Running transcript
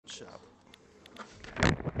job.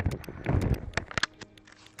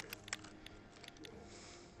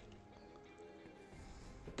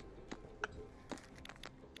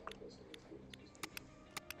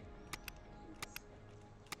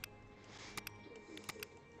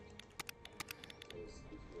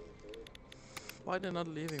 Why they're not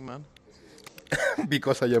leaving, man?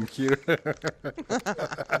 Because I am here.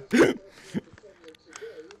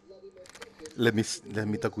 Let me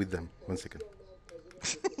talk with them. 1 second.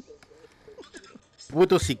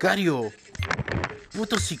 Puto sicario.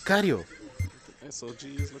 Puto sicario. SOG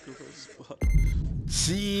is looking for a spot.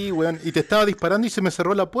 Sí, weón. Y te estaba disparando y se me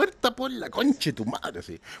cerró la puerta por la concha de tu madre,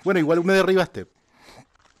 sí. Bueno, igual me derribaste.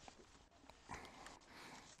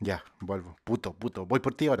 Ya, vuelvo. Puto. Voy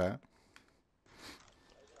por ti ahora, ¿eh?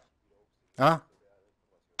 ¿Ah?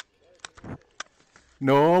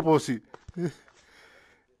 No, pues sí.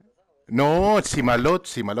 No, Simalot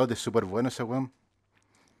es súper bueno ese weón.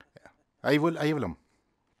 Ahí hablamos.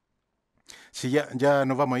 Sí, ya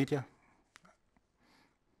nos vamos a ir ya.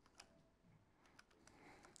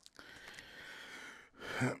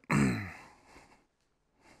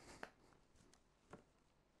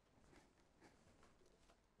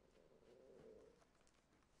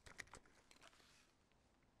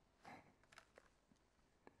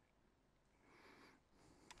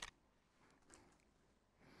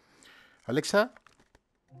 Alexa,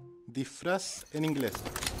 disfraz en inglés.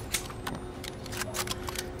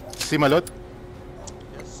 Simalot.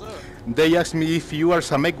 Yes, sir. They asked me if you are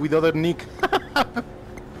Samek with other nick.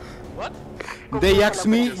 What? They asked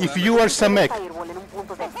me if you are Samek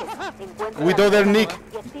with other nick.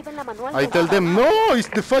 I tell them, no, it's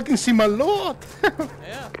the fucking Simalot.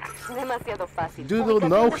 Yeah. Do you don't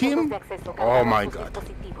know him? Oh my god.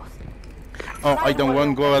 Oh, I don't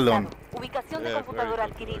want to go alone. Ubicación de computadora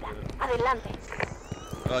adquirida. Adelante.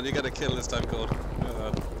 Oh, you gotta kill this time, Code.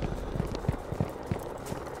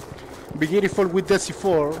 Be careful with the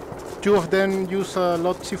C4. Two of them use a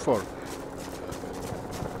lot C4.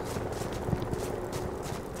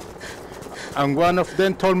 And one of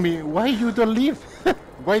them told me, why you don't leave?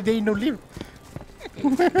 Why they no leave?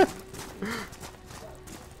 He's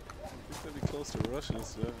pretty close to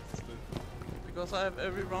Russians, yeah. Because I have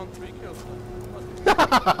every round 3 kills.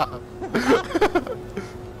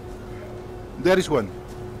 There is one.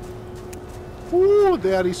 Ooh,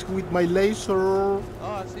 there is with my laser. Oh,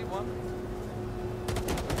 I see one.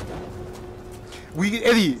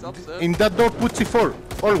 Eddie, in that door put C4,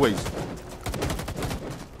 always.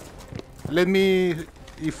 Let me,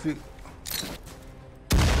 if...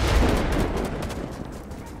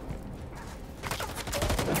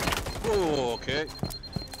 Oh, okay.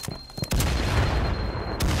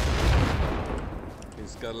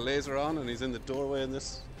 He's got a laser on and he's in the doorway in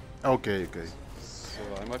this. Okay. So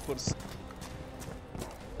I might put a...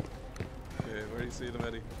 Okay, where do you see them,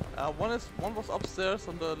 Eddie? One was upstairs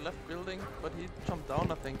on the left building, but he jumped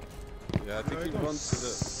down, I think. Yeah, I think he runs to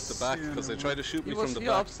the back because they tried to shoot me from the back. He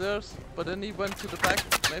was here upstairs, but then he went to the back,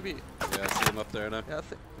 maybe. Yeah, I see him up there now. Yeah,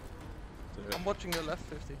 I'm watching the left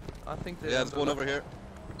 50. I think they... Yeah, there's one over here.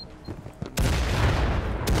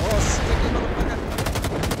 Oh, sticky motherfucker!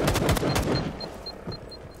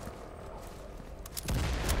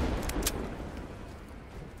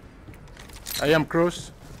 I am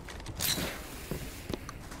cross.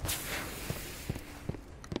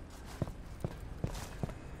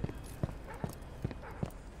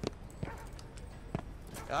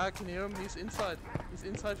 Yeah, I can hear him. He's inside. He's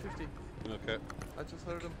inside 50. Okay. I just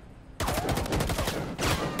heard him. Oh,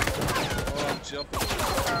 I'm jumping.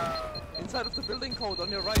 Inside of the building, Code,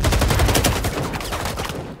 on your right.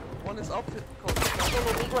 One is up, Code.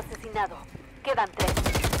 Enemigo asesinado. Quedan 3.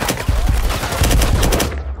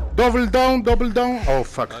 Double down. Oh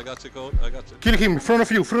fuck. I got you, Code. I got you. Kill him, in front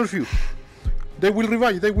of you. They will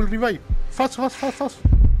revive. Fast.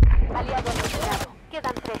 Aliado asesinado.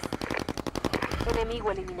 Quedan 3.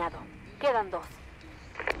 Enemigo eliminado. Quedan 2.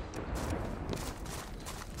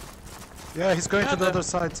 Yeah, he's going to the other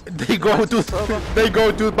side. They go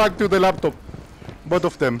back to the laptop. Both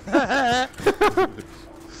of them.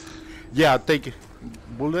 Yeah, take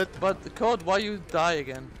bullet. But the Code, why you die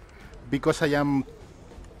again? Because I am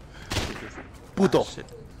puto. Shit.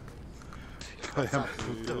 I am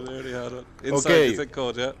You already had it. Inside, okay. you think,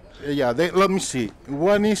 Code, yeah? Yeah, let me see.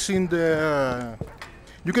 One is in the...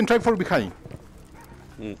 You can try from behind.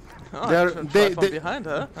 Oh, from behind,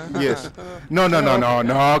 huh? Yes. No,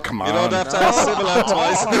 come on. You don't have to ask Simulant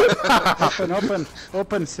twice.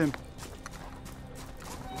 Open Sim.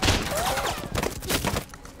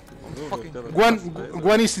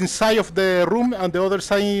 One is inside of the room and the other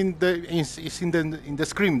side is in the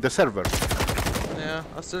screen, the server. Yeah, Yeah,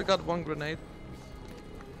 I still got one grenade.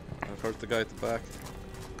 I've hurt the guy at the back.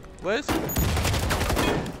 Where is he?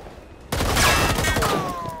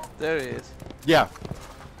 There he is. Yeah.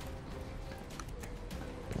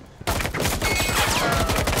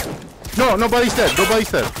 No, nobody's there. Nobody's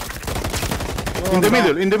there. Oh, In the no.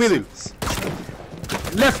 middle. In the middle.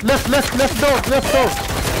 Left door. Left door.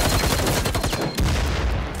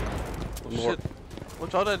 One more. Shit.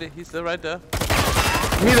 Watch out, Eddie. He's there right there.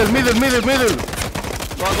 Middle.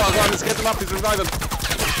 Go on, let's get him up, he's reviving.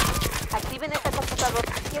 Activen este computador.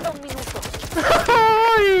 Queda un minuto.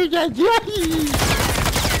 Ay, ay, ay.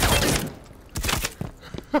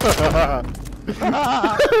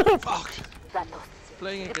 Fuck. Datos.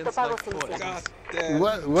 Playing against Estopagos like 4 iniciales. enemies.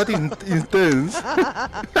 Damn. What intense?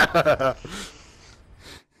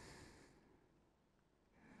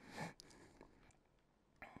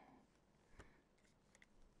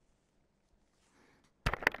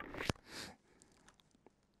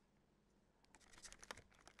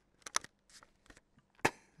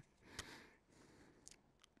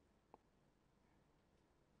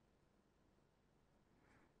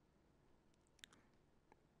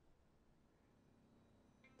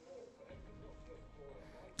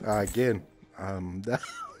 Again,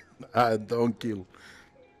 don't kill.